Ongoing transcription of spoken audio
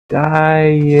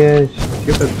Die,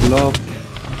 stupid blob.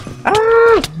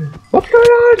 Ah! What's going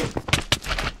on?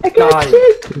 I can't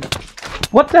see!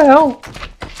 What the hell?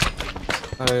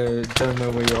 I don't know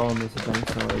where you are, Mr.Tank,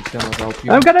 so I cannot help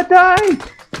you. I'm gonna die!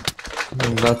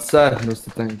 Oh, that's sad,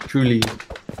 Mr.Tank. Truly.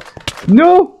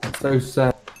 No! So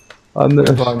sad.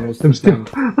 Goodbye, Mr. still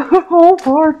Tank. whole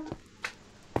heart.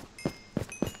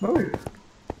 Oh.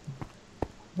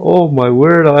 Oh my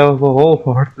word, I have a whole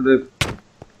heart to live.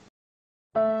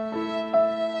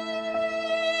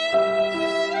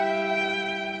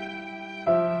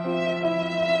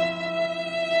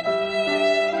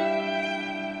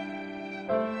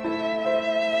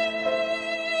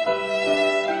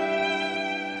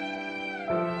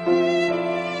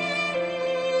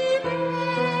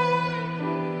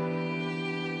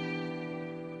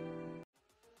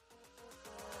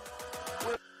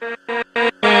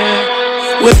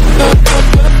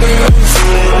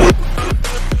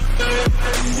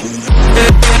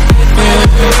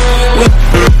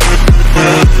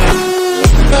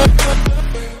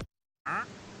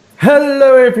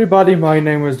 Hello everybody, my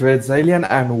name is RedZalien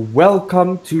and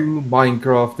welcome to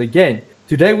Minecraft again.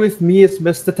 Today with me is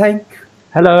Mr.Tank.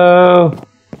 Hello!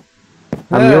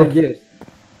 Yes.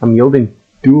 I'm yielding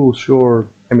dual shields.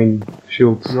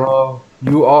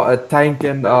 You are a tank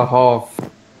and a half.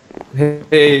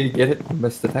 Hey, get it,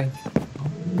 Mr.Tank?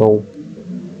 Oh.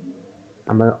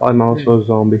 I'm also a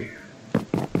zombie.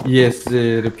 Yes,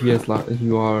 it appears like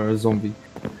you are a zombie.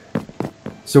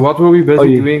 So what were we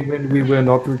busy doing when we were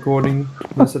not recording,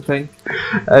 Mr.Tank?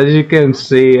 As you can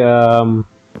see,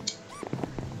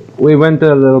 we went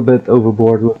a little bit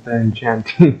overboard with the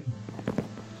enchanting.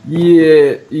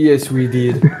 Yes we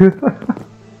did.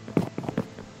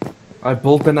 I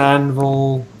built an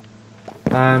anvil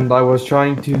and I was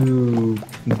trying to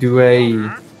do a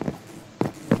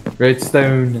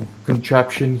redstone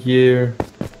contraption here.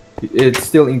 It's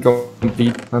still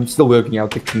incomplete. I'm still working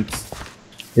out the kinks.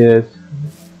 Yes.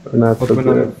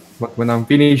 But when I'm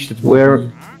finished, it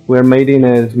will we're making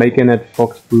it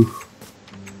fox proof.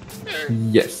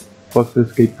 Yes. Fox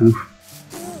escape proof.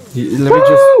 Let me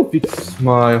just fix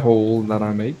my hole that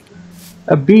I make.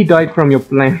 A bee died from your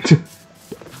plant.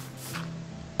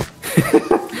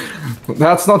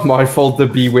 That's not my fault. The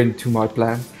bee went to my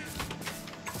plant.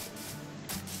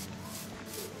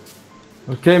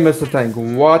 Okay, Mr. Tank,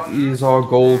 what is our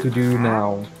goal to do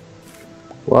now?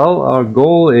 Well, our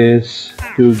goal is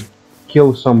to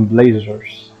kill some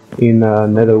blazers in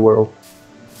Netherworld.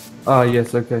 Ah,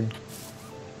 yes, okay.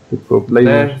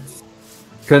 Let's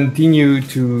continue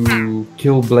to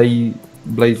kill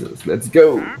blazers. Let's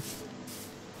go.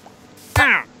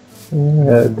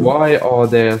 Why are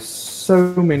there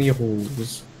so many holes?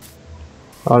 Let's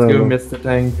go, Mr.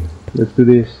 Tank. Let's do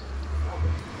this.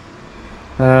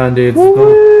 And it's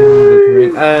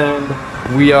done.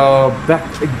 And we are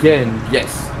back again.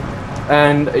 Yes.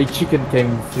 And a chicken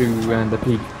came through and a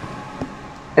pig.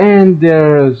 And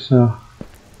there's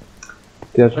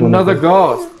another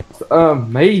ghost.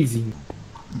 Amazing.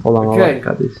 Hold on, okay. I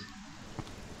got this.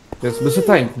 Yes, Mr.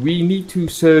 Tank, we need to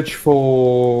search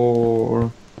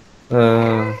for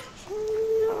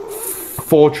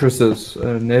fortresses,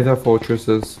 nether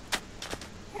fortresses.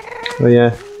 Oh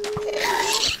yeah.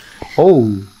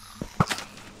 Oh.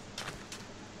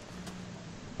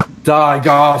 Die,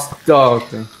 ghost.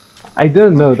 Okay. I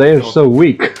don't know, they are so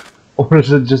weak. Or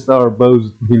is it just our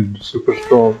bows being super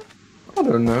strong? I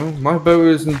don't know. My bow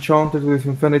is enchanted with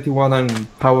Infinity 1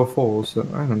 and Power 4, so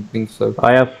I don't think so.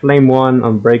 I have Flame 1,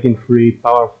 Unbreaking 3,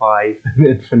 Power 5, and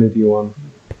Infinity 1.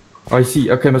 I see.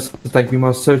 Okay, Mr. Tank, we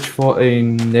must search for a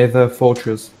nether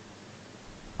fortress.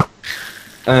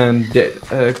 And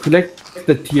collect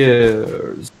the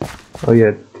tears. Oh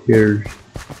yeah, tears.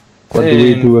 What do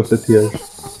we do with the tears?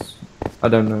 I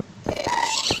don't know.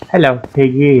 Hello,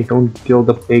 piggy. Don't kill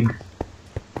the pig.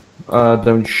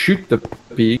 Don't shoot the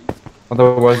pig.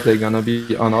 Otherwise they're gonna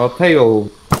be on our tail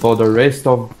for the rest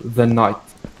of the night.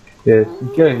 Yes.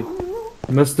 Okay.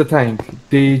 Mr. Tank,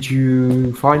 did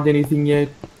you find anything yet?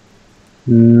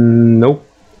 Nope.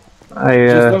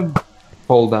 Just don't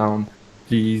fall down,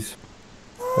 please.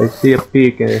 I see a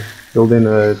pig building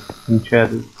a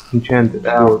enchanted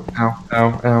ow, ow,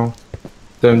 ow, ow.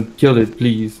 Don't kill it,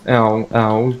 please. Ow,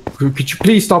 ow. Could you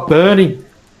please stop burning?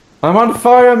 I'm on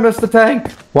fire, Mr.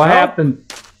 Tank! What happened?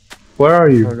 Where are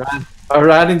you? I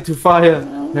ran into fire.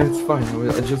 No, it's fine.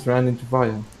 I just ran into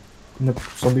fire. No,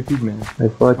 zombie pigman. I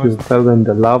thought you fell in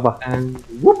the lava. And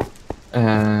whoop!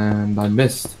 And I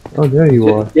missed. Oh, there you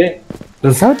are. Yeah.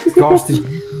 That's ghastly.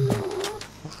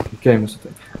 Okay, Mr.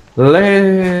 Tank.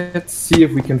 Let's see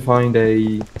if we can find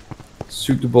a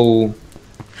suitable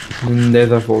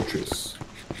nether fortress.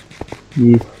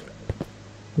 Yes.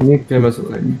 I need Okay, Mr.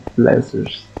 Tank.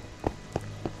 blazers.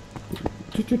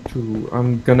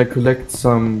 I'm gonna collect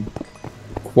some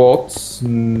quartz,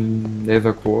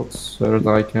 nether quartz, so that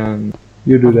I can,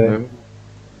 You I do don't that. know,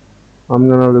 I'm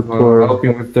gonna look for. help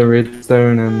you with the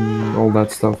redstone and all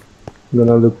that stuff. I'm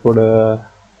gonna look for the.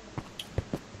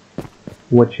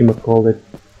 Whatchamacallit.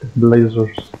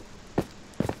 Blazers.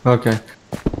 Okay.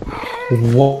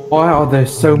 Why are there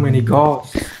so many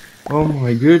ghosts? Oh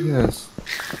my goodness.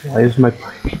 Why is my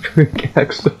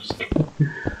pickaxe so strong?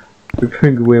 I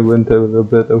think we went a little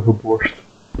bit overboard.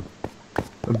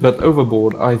 But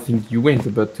overboard, I think you went a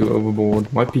bit too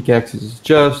overboard. My pickaxe is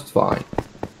just fine.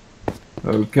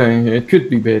 Okay, it could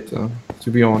be better,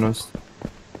 to be honest.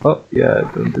 Oh, yeah,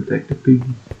 don't detect the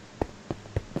piggy.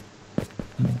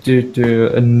 Due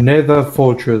to a nether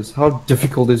fortress, how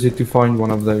difficult is it to find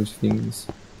one of those things?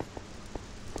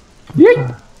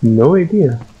 Yeet! No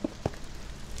idea.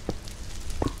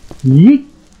 Yeet!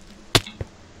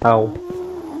 Ow.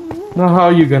 Now how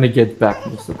are you gonna get back,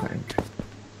 Mr. Tank?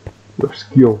 With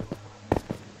skill.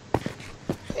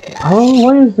 Oh,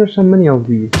 why is there so many of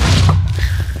these?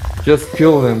 Just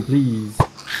kill them, please.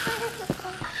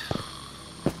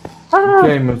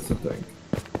 Okay, Mr. Tank.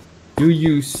 Do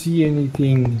you see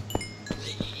anything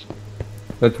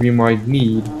that we might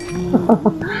need?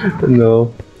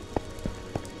 No.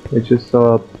 I just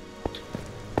saw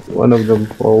one of them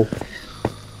fall.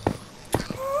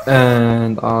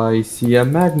 And I see a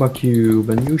magma cube,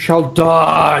 and you shall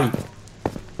die!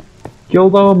 Kill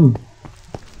them!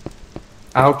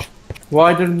 Ouch.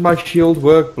 Why didn't my shield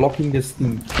work blocking this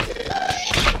thing?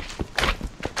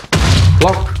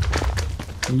 Block!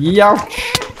 Youch!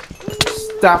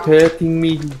 Stop hurting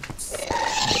me!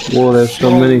 Whoa, there's so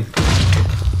many.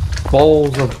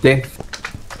 Balls of death.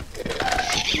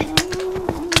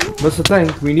 Mr.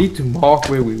 Tank, we need to mark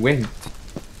where we went.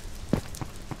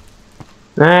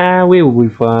 Ah, we will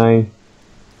be fine.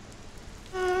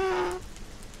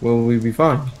 Will we be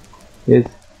fine? Yes.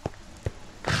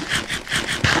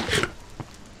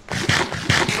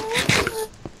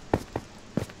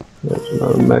 That's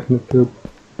another magma cube.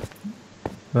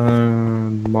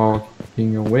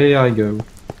 Marking away I go.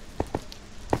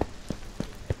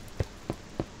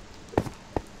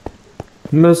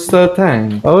 Mr.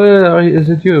 Tank, Oh, yeah, is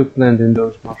it you planting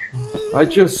those mushrooms? I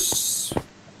just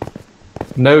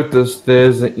noticed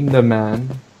there's an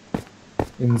Enderman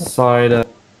inside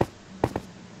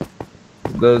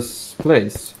this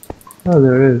place. Oh,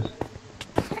 there is.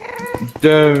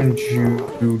 Don't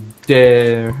you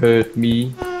dare hurt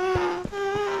me.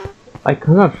 I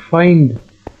cannot find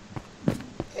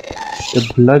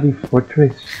the bloody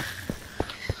fortress.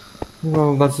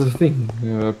 Well, that's the thing.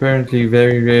 Apparently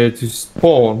very rare to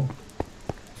spawn.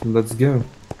 So let's go.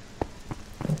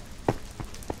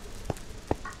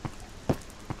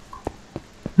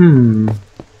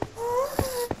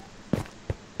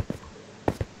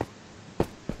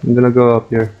 I'm gonna go up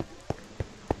here.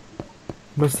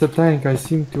 Mr. Tank, I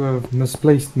seem to have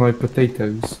misplaced my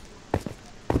potatoes.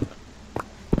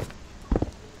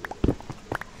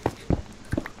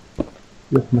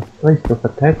 You've misplaced the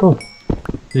potato?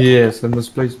 Yes, I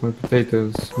misplaced my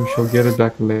potatoes. We shall get it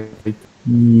back later.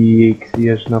 Yikes,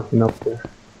 there's nothing up there.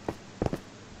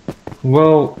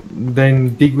 Well,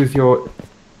 then dig with your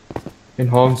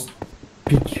enhanced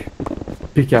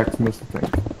pickaxe, Mr.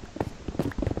 Tank.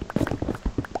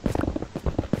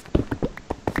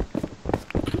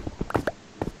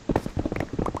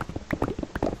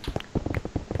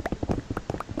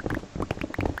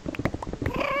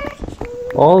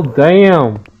 Oh,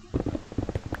 damn!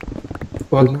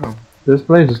 What now? This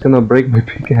place is gonna break my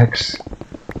pickaxe.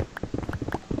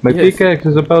 My Yes. pickaxe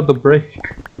is about to break.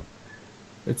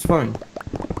 It's fine.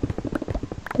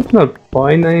 It's not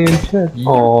fine, I ain't shit.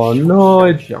 Oh no,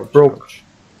 it Ouch, broke.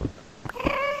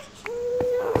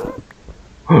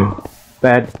 ouch.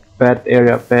 Bad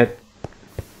area, bad.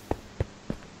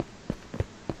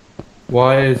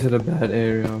 Why is it a bad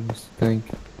area, Mr. Tank?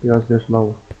 Because there's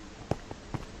lava.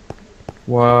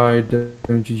 Why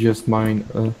don't you just mine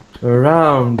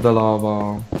around the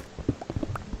lava?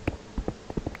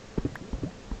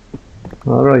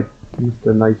 Alright,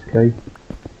 Mr. Nice Guy.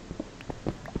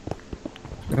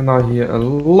 And I hear a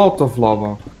lot of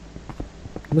lava.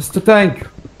 Mr. Tank,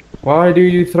 why do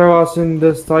you throw us in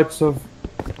these types of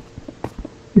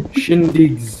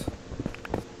shindigs?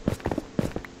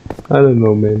 I don't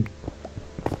know, man.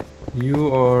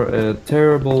 You are a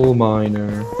terrible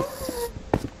miner.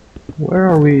 Where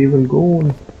are we even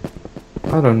going?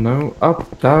 I don't know,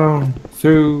 up, down,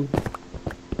 through.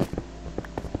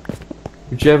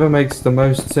 Whichever makes the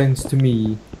most sense to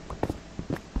me.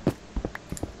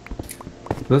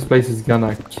 This place is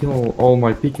gonna kill all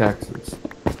my pickaxes.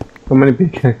 How many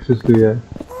pickaxes do you have?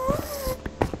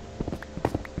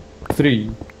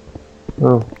 3.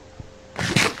 Oh.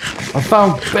 I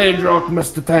found bedrock,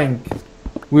 Mr. Tank.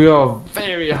 We are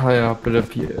very high up, it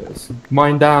appears.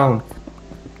 Mine down.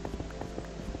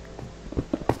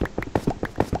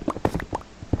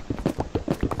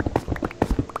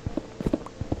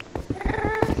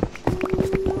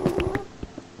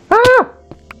 Ah!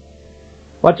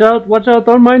 Watch out,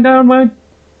 don't mine down, mine.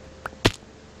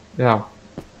 Yeah.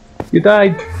 You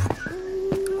died.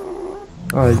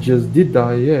 I just did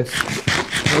die, yes.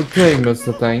 Okay,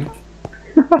 Mr. Tank.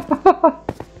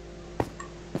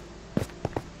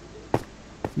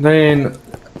 Then,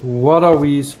 what are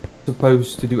we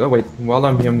supposed to do? Oh wait, while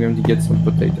I'm here I'm going to get some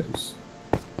potatoes.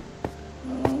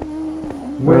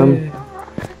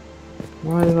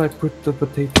 Why did I put the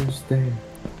potatoes there?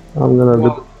 I'm gonna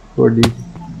look for these.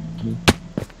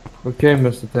 Okay,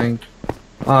 Mr. Tank.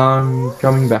 I'm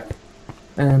coming back.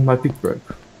 And my pick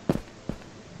broke.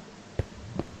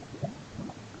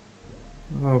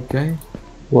 Okay.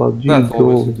 Well, gee, That's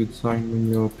always a cool. good sign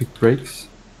when your pick breaks.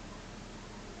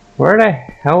 Where the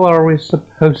hell are we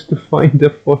supposed to find the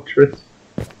fortress?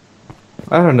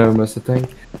 I don't know, Mr.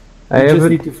 Tank. We just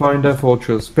need to find a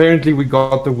fortress. Apparently we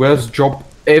got the worst job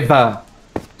ever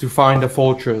to find a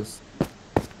fortress.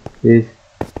 Yes.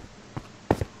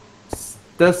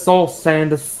 This all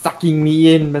sand is sucking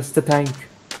me in, Mr. Tank.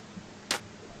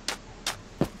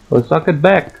 Well, suck it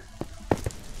back.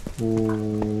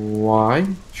 Why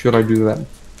should I do that?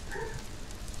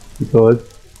 Because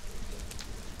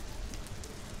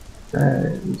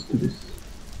let's do this.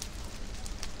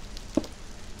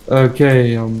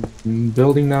 Okay, I'm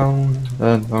building now,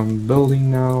 and I'm building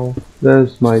now.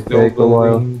 This might Still take a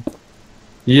while. building.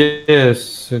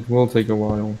 Yes, it will take a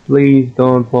while. Please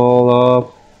don't fall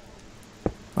off.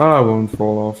 I won't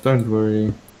fall off, don't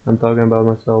worry. I'm talking about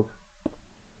myself.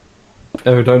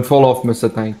 Oh, don't fall off,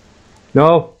 Mr. Tank.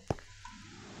 No.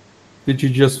 Did you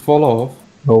just fall off?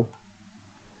 No.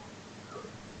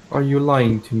 Are you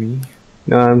lying to me?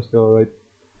 No, I'm still alright.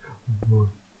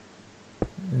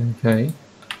 Okay.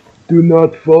 Do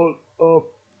not fall off.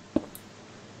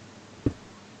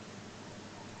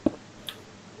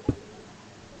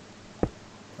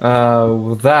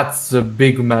 That's a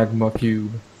big magma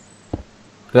cube.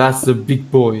 That's a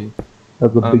big boy.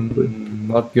 That's a big boy. I'm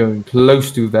not going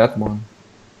close to that one.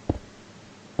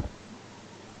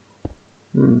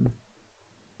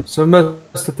 So,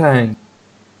 Mr. Tank,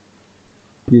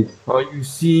 Yes. are you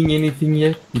seeing anything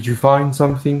yet? Did you find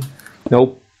something?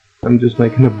 Nope. I'm just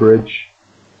making a bridge.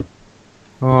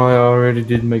 Oh, I already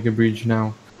did make a bridge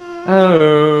now.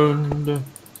 And...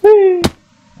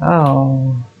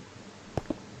 Ow.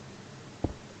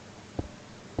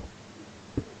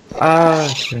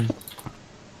 okay.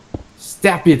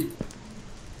 Stop it!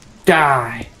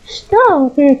 Die!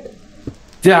 Stop it!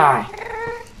 Die!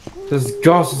 This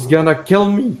ghost is gonna kill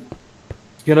me!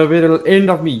 It's gonna be the end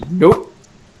of me! Nope!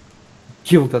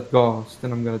 Kill that ghost,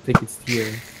 then I'm gonna take its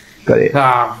tear. Got it.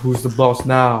 Ah, who's the boss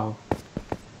now?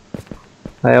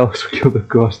 I also killed a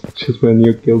ghost just when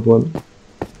you killed one.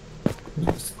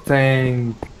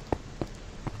 Tank.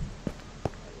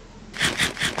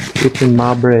 It's in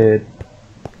my bread.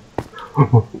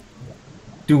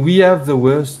 Do we have the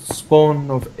worst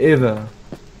spawn of ever?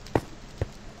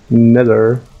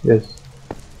 Nether, yes.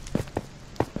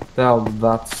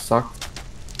 That sucked.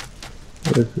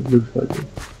 Yes, it looks like it.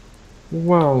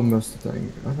 Well, Mr.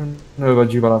 Tank, I don't know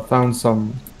about you, but I found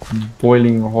some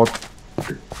boiling hot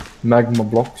magma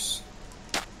blocks.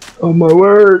 Oh my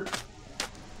word!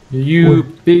 You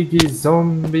piggy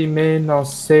zombie men are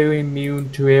so immune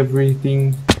to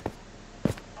everything.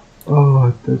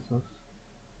 Oh, that sucks.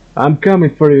 I'm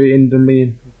coming for you,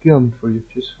 Enderman. I'm coming for you.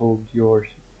 Just hold yours.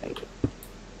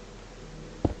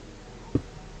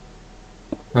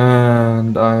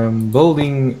 And I am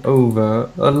building over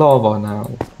a lava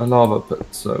now. A lava pit,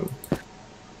 so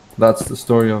that's the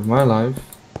story of my life.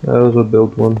 I also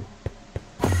built one.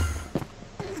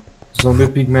 Zombie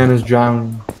pigman is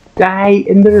drowning. Die,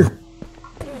 Ender!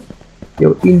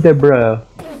 Yo, Ender, bro.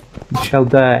 You shall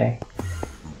die.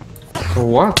 For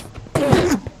what?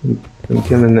 I'm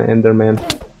killing the Enderman.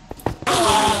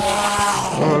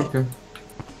 Oh, okay.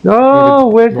 No,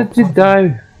 where did you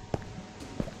die?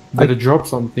 Better drop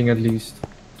something at least.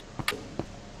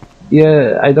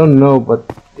 Yeah, I don't know, but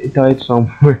it died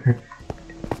somewhere.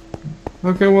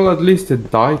 Okay, well at least it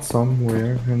died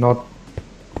somewhere and not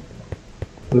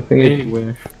I think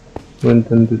anywhere. it went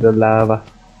into the lava.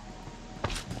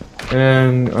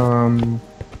 And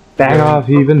Bang off,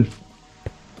 even.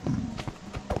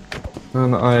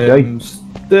 and I Yay. am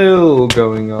Still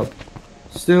going up.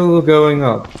 Still going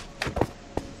up.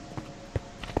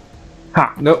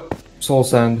 Ha! Nope. Soul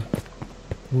sand.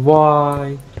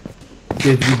 Why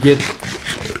did we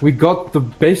get... We got the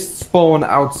best spawn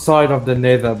outside of the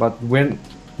nether, but when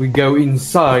we go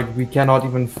inside, we cannot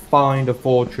even find a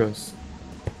fortress.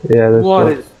 Yeah, that's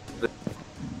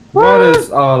What is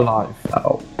our life?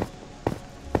 Oh.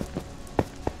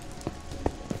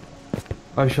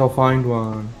 I shall find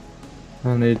one.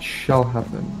 And it shall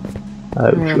happen. I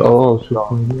shall also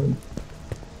find one.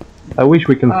 I wish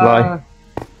we can fly.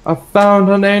 I found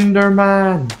an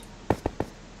Enderman!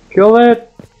 Kill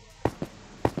it!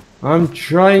 I'm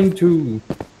trying to.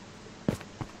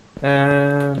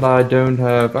 And I don't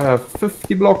have... I have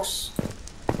 50 blocks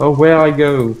of where I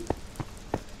go.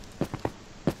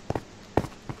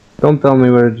 Don't tell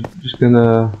me we're just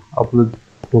gonna upload.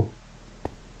 Oh.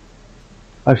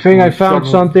 I think I found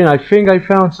something. I think I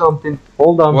found something.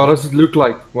 Hold on. What does it look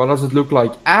like? What does it look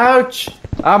like? Ouch!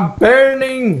 I'm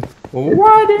burning!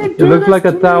 Why did you do It looks this like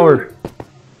a to tower. me?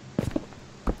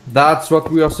 That's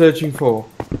what we are searching for.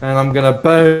 And I'm gonna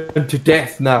burn to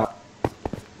death now.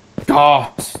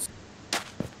 God!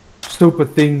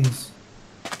 Stupid things.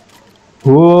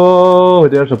 Whoa!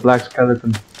 There's a black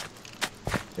skeleton.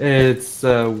 It's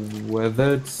a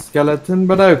weathered skeleton,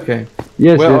 but okay.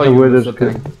 Yes, Where there's are a you, weathered Mr.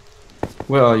 skeleton. Tank?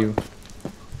 Where are you?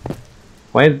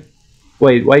 Wait,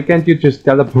 why can't you just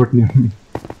teleport near me?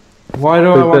 Why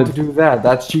do I want to do that?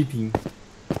 That's cheating.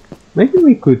 Maybe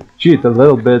we could cheat a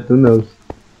little bit, who knows?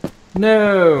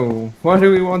 No! Why do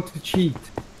we want to cheat?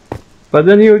 But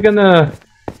then you're gonna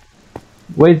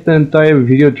waste the entire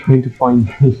video trying to find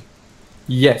me.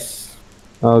 Yes.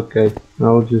 Okay,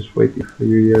 I'll just wait for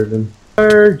you here then.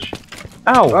 Surge!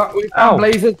 Ow! Oh, we found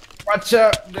blazes! Watch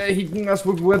out! They're hitting us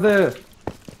with weather!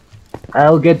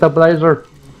 I'll get the blazer!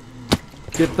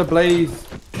 Get the blaze!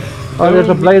 Oh, there's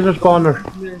a blazer spawner!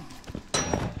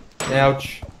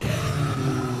 Ouch.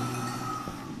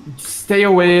 Stay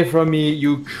away from me,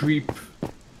 you creep.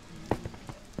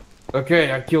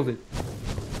 Okay, I killed it.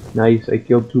 Nice, I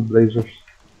killed 2 blazers.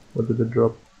 What did it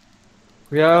drop?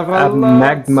 We have a lot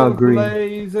magma of green.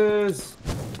 blazes.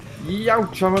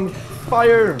 Youch, I'm on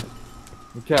fire.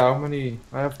 Okay, how many?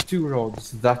 I have 2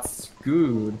 rods. That's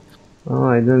good. Oh,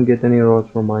 I didn't get any rods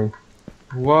for mine.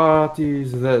 What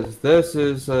is this? This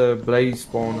is a blaze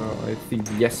spawner, I think.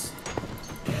 Yes.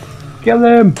 Kill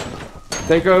him!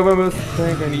 Take over, Mr.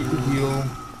 Tank. I need to heal.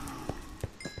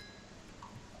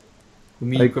 Let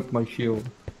me equip my shield.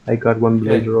 I got 1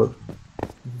 blaze rod.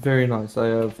 Very nice. I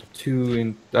have 3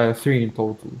 in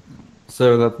total.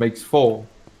 So that makes 4.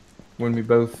 When we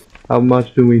both... How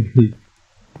much do we need?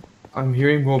 I'm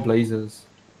hearing more blazes.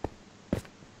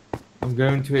 I'm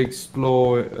going to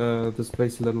explore this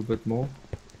place a little bit more.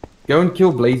 Go and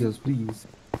kill blazes, please.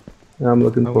 I'm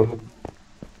looking for.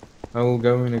 I will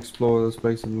go and explore this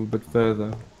place a little bit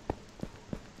further.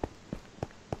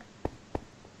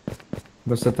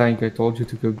 Mr. Tank, I told you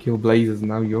to go kill blazes,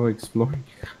 now you're exploring.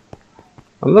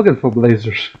 I'm looking for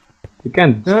blazers. You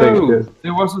can't stay there.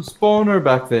 There was a spawner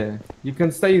back there. You can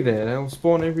stay there, they'll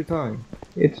spawn every time.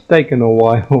 It's taken a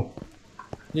while.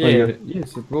 Yeah,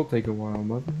 yes, it will take a while,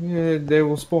 but yeah, they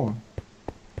will spawn.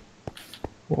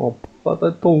 Oh, but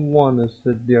I don't want to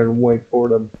sit there and wait for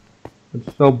them.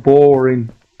 It's so boring.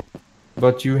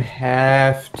 But you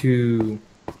have to.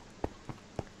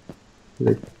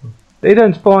 They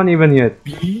didn't spawn even yet.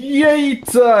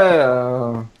 Yeeta!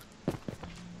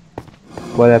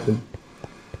 What happened?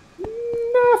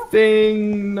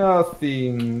 Nothing,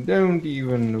 nothing. Don't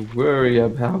even worry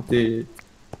about it.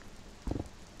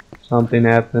 Something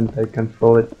happened, I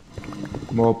control it.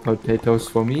 More potatoes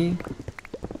for me.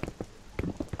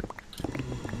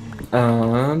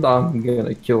 And I'm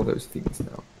gonna kill those things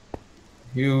now.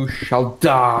 You shall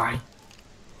die.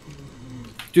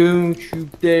 Don't you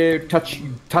dare touch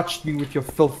me with your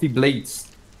filthy blades.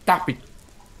 Stop it.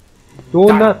 Do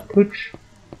not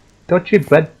touch it,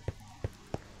 bud.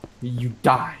 You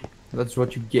die. That's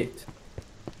what you get.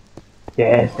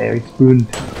 Yes, there it's spooned.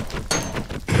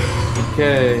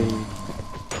 Okay.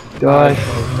 Die.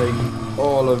 I'll take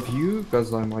all of you,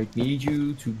 because I might need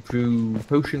you to brew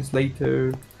potions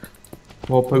later.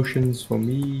 More potions for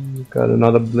me. Got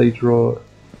another blaze rod.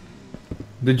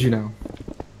 Did you know?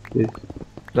 Yes.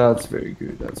 That's very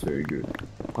good, that's very good.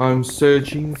 I'm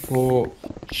searching for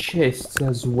chests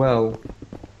as well.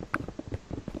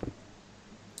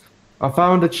 I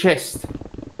found a chest.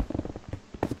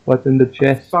 What's in the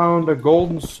chest? Found a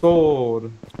golden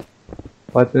sword.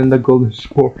 What's in the golden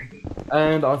sword?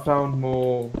 And I found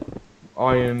more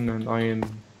iron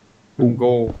and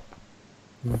gold.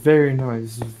 Very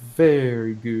nice,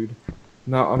 very good.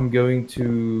 Now I'm going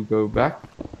to go back.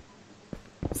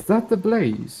 Is that the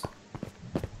blaze?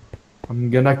 I'm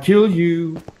gonna kill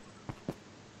you.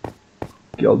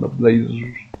 Kill the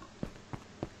blazers.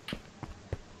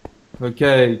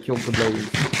 Okay, kill the blaze.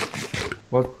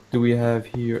 What do we have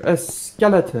here? A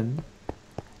skeleton.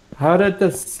 How did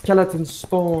the skeleton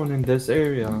spawn in this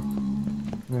area?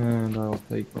 And I'll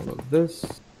take all of this.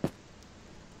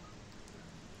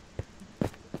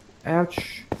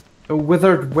 Ouch. A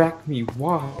withered whack me.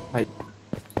 Why?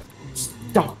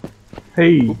 Stop.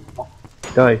 Hey,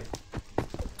 die.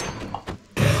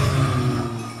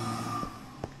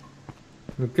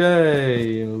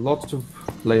 Okay, lots of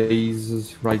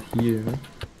blazes right here.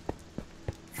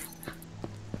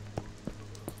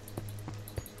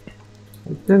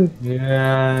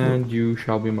 And you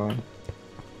shall be mine.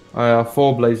 I have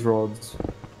 4 blaze rods.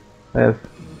 I have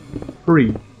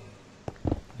 3.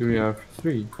 Do we have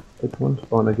 3? That one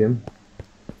spawn again.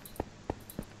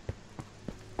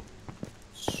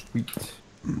 Sweet.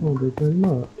 Oh, they do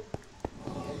not.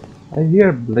 I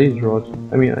hear blaze rods.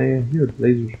 I mean, I hear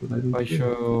blazers, but I don't I hear.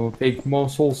 shall take more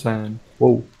soul sand.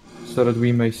 Whoa. So that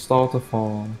we may start a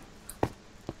farm.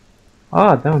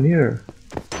 Ah, down here.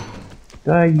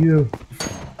 Die, you.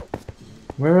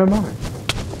 Where am I?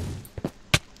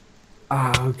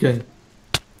 Ah, okay.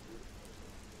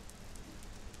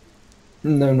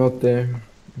 No, not there.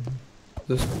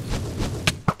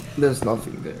 There's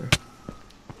nothing there.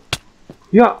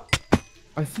 Yeah.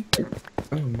 I think.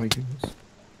 Oh my goodness.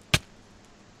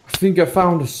 I think I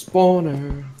found a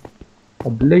spawner. A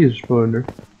blaze spawner.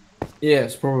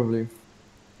 Yes, probably.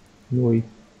 No.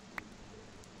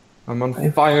 I'm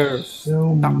on fire.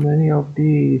 So many of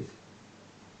these.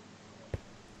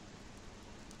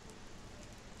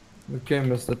 Okay,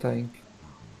 Mr. Tank.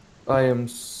 I am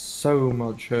so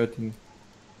much hurting.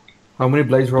 How many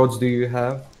blaze rods do you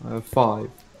have? I have 5.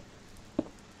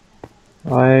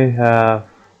 I have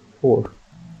 4.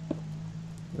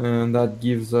 And that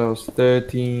gives us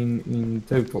 13 in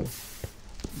total.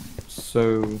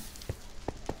 So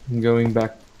I'm going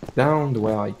back down the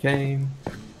way I came,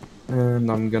 and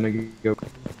I'm gonna go.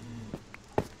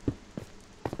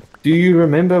 Do you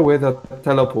remember where the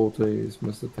teleporter is,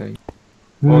 Mr. Tank?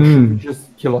 Or should we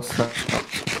just kill us now?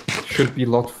 Should be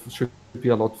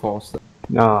a lot faster.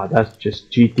 Nah, that's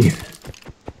just cheating.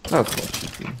 That's not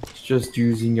cheating. It's just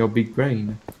using your big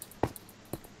brain.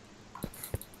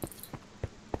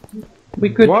 We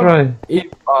could What try. if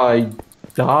I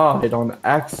died on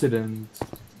accident?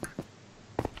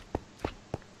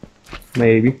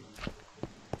 Maybe.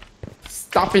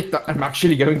 Stop it! I'm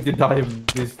actually going to die if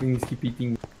these things keep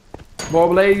eating. More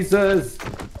lasers!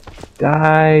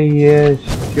 Die, yes.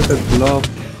 Stupid glove.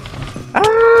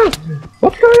 Ah!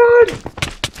 What's going on?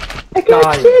 I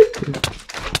can't see!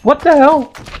 What the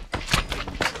hell?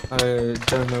 I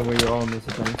don't know where you are,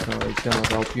 Mr. Tank, so I cannot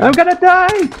help you. I'm gonna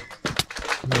die!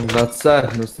 Oh, that's sad,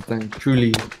 Mr. Tank.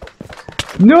 Truly.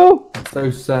 No! It's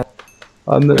so sad.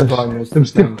 I'm Goodbye, Mr. I'm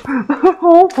still Tank.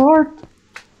 whole heart.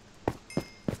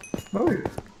 Oh.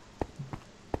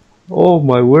 Oh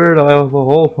my word, I have a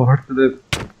whole heart to live.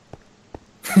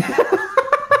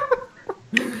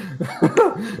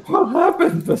 What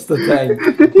happened, Mr.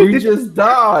 Tank? You just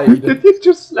died. Did you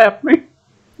just slap me?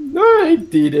 No, I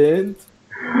didn't.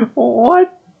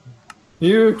 What?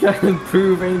 You can't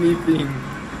prove anything.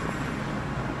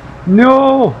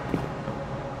 No!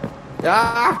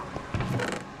 Ah!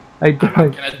 I died.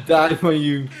 I'm gonna die for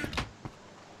you.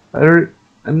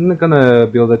 I'm not gonna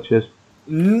build a chest.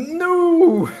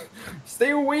 No!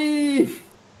 Stay away!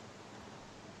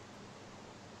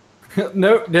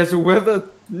 No, there's a weather.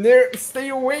 No, stay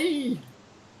away!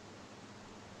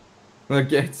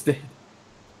 Okay, it's dead.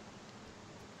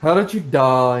 How did you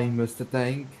die, Mr.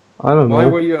 Tank? I don't Why know.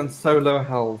 were you on so low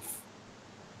health?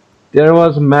 There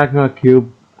was a magma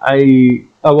cube.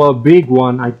 Well, a big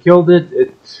one. I killed it.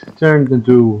 It turned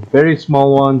into very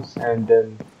small ones, and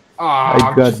then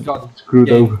I got screwed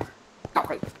over.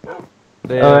 Stop it.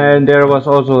 There. And there was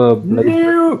also a blaze.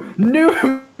 No!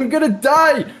 No! I'm gonna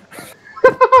die!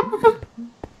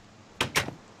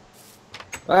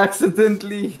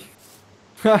 Accidentally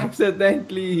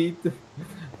hit.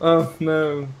 Oh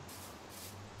no.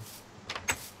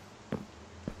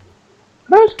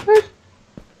 Guys.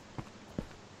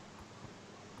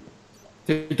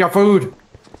 Take your food!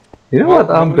 You know what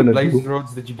I'm gonna blazing do?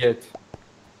 rods did you get?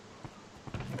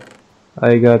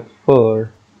 I got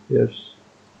 4. Yes.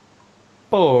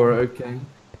 4, okay.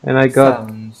 And I got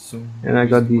Sounds these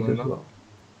reasonable as enough. well.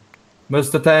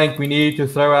 Mr. Tank, we need to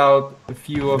throw out a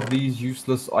few of these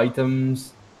useless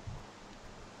items.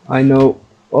 I know.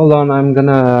 Hold on, I'm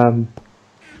gonna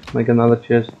make another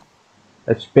chest.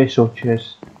 a special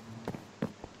chest.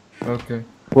 Okay.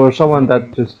 For someone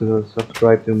that just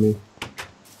subscribed to me.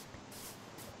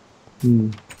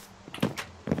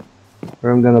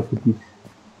 Where I'm gonna put this?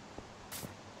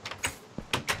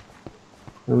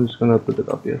 I'm just gonna put it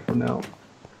up here for now.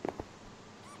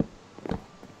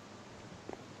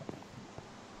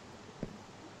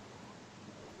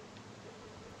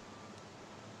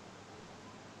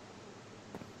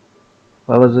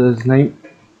 What was his name?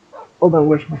 Hold on,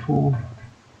 where's my phone?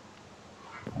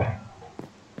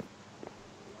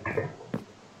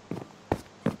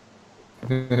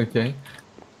 Okay.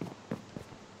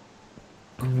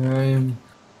 I'm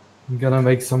gonna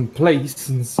make some place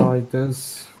inside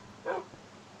this.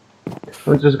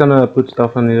 I'm just gonna put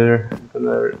stuff in here. I'm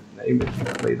gonna name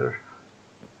it later.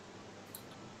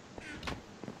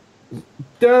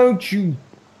 Don't you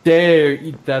dare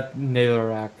eat that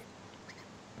netherrack.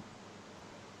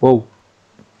 Whoa.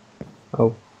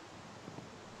 Oh.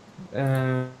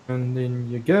 And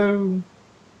in you go.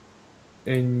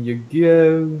 In you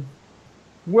go.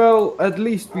 Well, at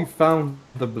least we found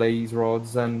the blaze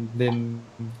rods and then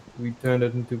we turned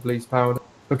it into blaze powder.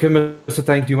 Okay, Mr.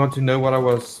 Tank, do you want to know what I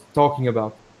was talking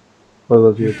about? What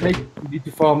was We your topic? need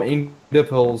to farm ender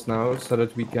pearls now so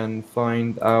that we can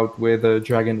find out where the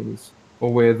dragon is.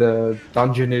 Or where the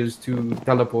dungeon is to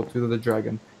teleport to the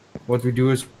dragon. What we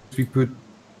do is we put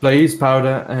blaze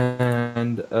powder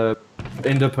and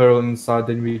ender pearl inside,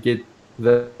 then we get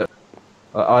the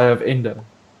eye of ender.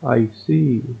 I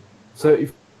see. So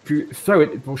if you throw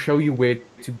it, it will show you where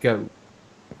to go.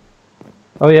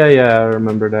 Oh yeah, I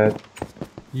remember that.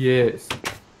 Yes.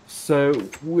 So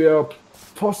we are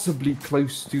possibly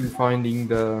close to finding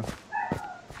the...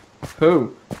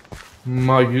 Oh,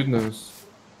 my goodness.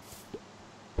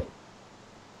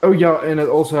 Oh yeah, and it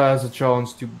also has a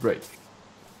chance to break.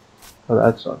 Oh,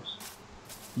 that sucks.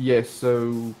 Yes,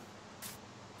 so...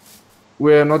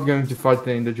 We're not going to fight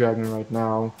the Ender Dragon right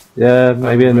now. Yeah,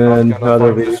 maybe in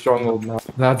another video. Stronghold now.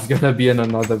 That's gonna be in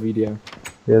another video.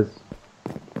 Yes.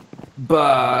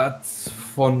 But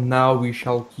for now we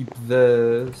shall keep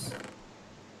this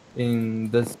in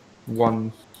this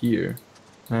one here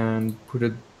and put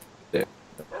it there.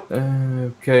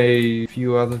 Okay, a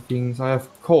few other things. I have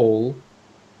coal.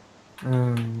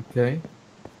 Okay.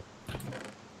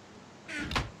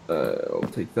 I'll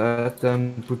take that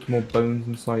and put more bones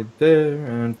inside there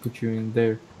and put you in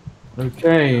there.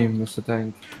 Okay, Mr.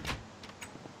 Tank.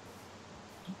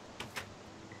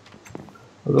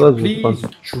 Well, Please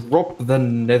drop the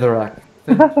netherrack.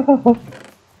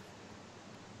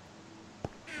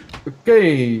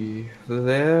 Okay,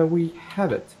 there we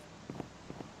have it.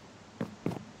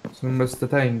 So, Mr.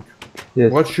 Tank,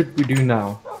 yes. what should we do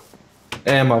now?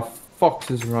 And my fox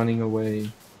is running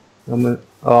away.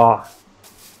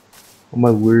 Oh my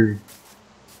word.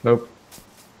 Nope.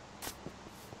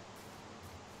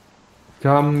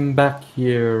 Come back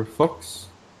here, fox.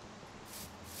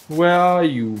 Where are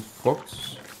you,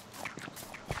 fox?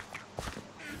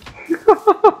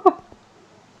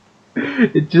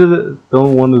 It just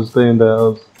don't want to stay in the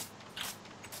house.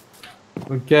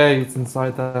 Okay, it's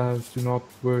inside the house, do not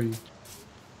worry.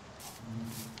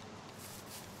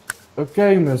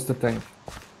 Okay, Mr. Tank.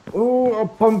 Oh, our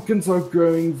pumpkins are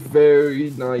growing very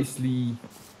nicely.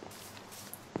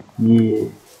 Yeah.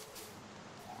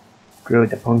 Grow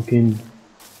the pumpkin.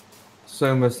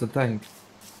 So, Mr. Tank,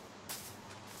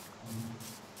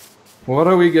 what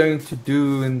are we going to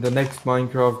do in the next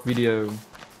Minecraft video?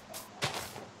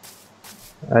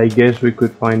 I guess we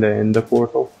could find the ender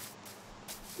portal.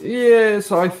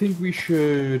 Yes, I think we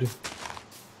should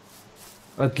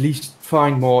at least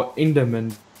find more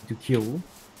endermen to kill.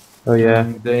 Oh yeah.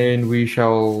 And then we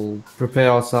shall prepare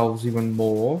ourselves even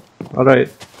more. Alright,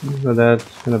 so that's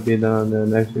gonna be the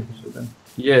next episode then.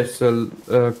 Yes, so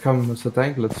come Mr.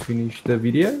 Tank, let's finish the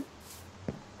video.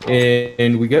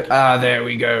 And we go. Ah, there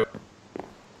we go.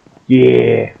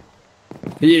 Yeah.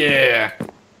 Yeah.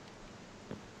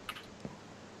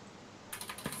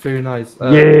 Very nice.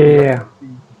 Yeah.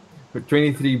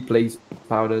 23 blaze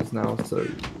powders now, so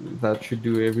that should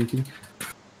do everything.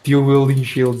 Dual wielding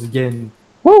shields again.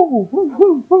 Woo, woo,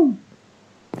 woo, woo.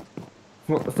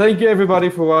 Well, thank you everybody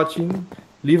for watching.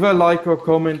 Leave a like or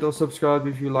comment or subscribe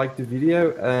if you liked the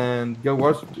video, and go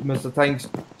watch Mr. Tank's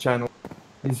channel.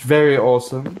 It's very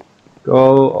awesome.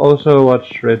 Go also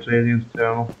watch Red Alien's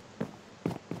channel.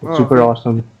 It's super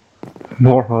awesome.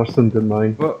 More awesome than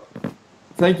mine. Well,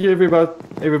 thank you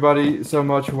everybody so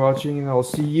much for watching, and I'll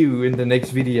see you in the next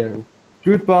video.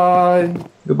 Goodbye.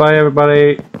 Goodbye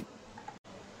everybody.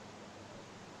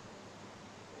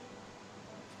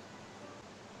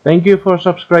 Thank you for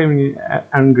subscribing,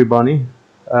 Angry Bunny.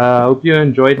 Hope you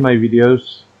enjoyed my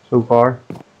videos so far.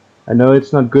 I know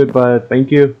it's not good, but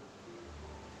thank you.